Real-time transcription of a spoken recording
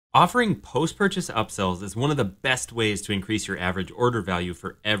Offering post-purchase upsells is one of the best ways to increase your average order value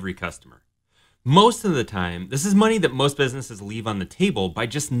for every customer. Most of the time, this is money that most businesses leave on the table by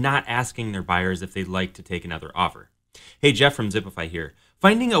just not asking their buyers if they'd like to take another offer. Hey, Jeff from Zipify here.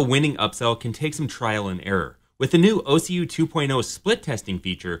 Finding a winning upsell can take some trial and error. With the new OCU 2.0 split testing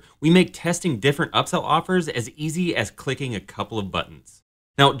feature, we make testing different upsell offers as easy as clicking a couple of buttons.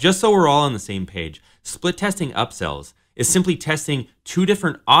 Now, just so we're all on the same page, split testing upsells is simply testing two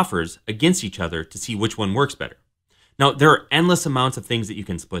different offers against each other to see which one works better. Now, there are endless amounts of things that you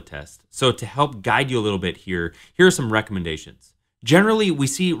can split test. So to help guide you a little bit here are some recommendations. Generally, we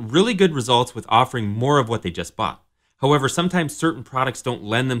see really good results with offering more of what they just bought. However, sometimes certain products don't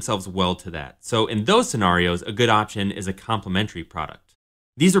lend themselves well to that. So in those scenarios, a good option is a complementary product.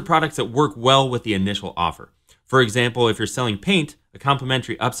 These are products that work well with the initial offer. For example, if you're selling paint, a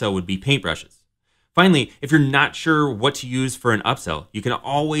complementary upsell would be paintbrushes. Finally, if you're not sure what to use for an upsell, you can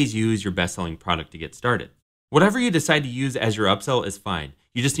always use your best-selling product to get started. Whatever you decide to use as your upsell is fine.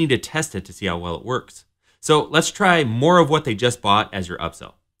 You just need to test it to see how well it works. So let's try more of what they just bought as your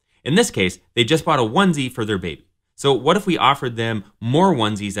upsell. In this case, they just bought a onesie for their baby. So what if we offered them more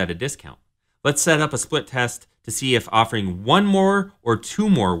onesies at a discount? Let's set up a split test to see if offering one more or two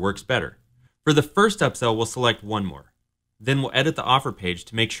more works better. For the first upsell, we'll select one more. Then we'll edit the offer page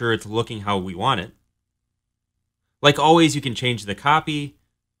to make sure it's looking how we want it. Like always, you can change the copy,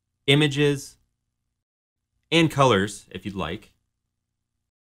 images, and colors if you'd like.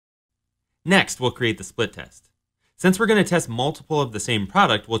 Next, we'll create the split test. Since we're going to test multiple of the same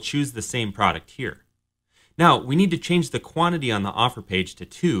product, we'll choose the same product here. Now, we need to change the quantity on the offer page to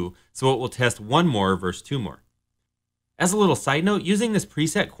 2, so it will test 1 more versus 2 more. As a little side note, using this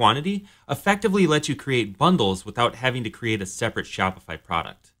preset quantity effectively lets you create bundles without having to create a separate Shopify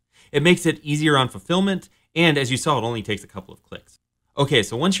product. It makes it easier on fulfillment, and as you saw, it only takes a couple of clicks. Okay,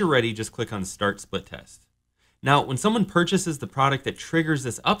 so once you're ready, just click on Start Split Test. Now, when someone purchases the product that triggers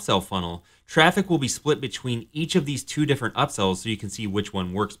this upsell funnel, traffic will be split between each of these two different upsells so you can see which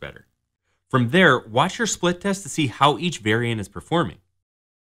one works better. From there, watch your split test to see how each variant is performing.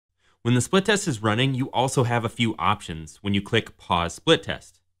 When the split test is running, you also have a few options when you click Pause Split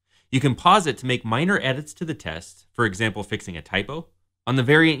Test. You can pause it to make minor edits to the test, for example, fixing a typo. On the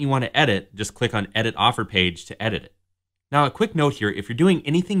variant you want to edit, just click on Edit Offer Page to edit it. Now, a quick note here, if you're doing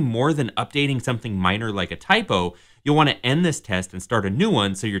anything more than updating something minor like a typo, you'll want to end this test and start a new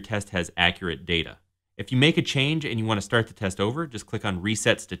one so your test has accurate data. If you make a change and you want to start the test over, just click on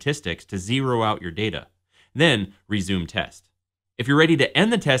Reset Statistics to zero out your data. Then, resume test. If you're ready to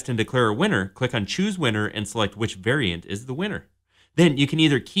end the test and declare a winner, click on Choose Winner and select which variant is the winner. Then you can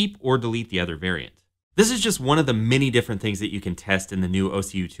either keep or delete the other variant. This is just one of the many different things that you can test in the new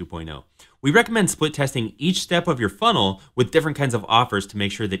OCU 2.0. We recommend split testing each step of your funnel with different kinds of offers to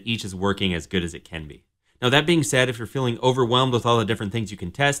make sure that each is working as good as it can be. Now, that being said, if you're feeling overwhelmed with all the different things you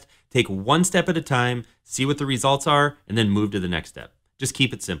can test, take one step at a time, see what the results are, and then move to the next step. Just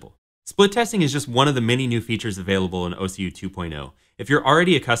keep it simple. Split testing is just one of the many new features available in OCU 2.0. If you're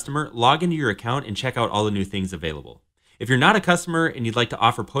already a customer, log into your account and check out all the new things available. If you're not a customer and you'd like to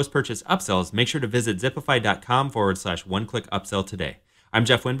offer post-purchase upsells, make sure to visit zipify.com/one-click upsell today. I'm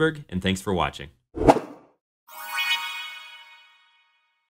Jeff Winberg, and thanks for watching.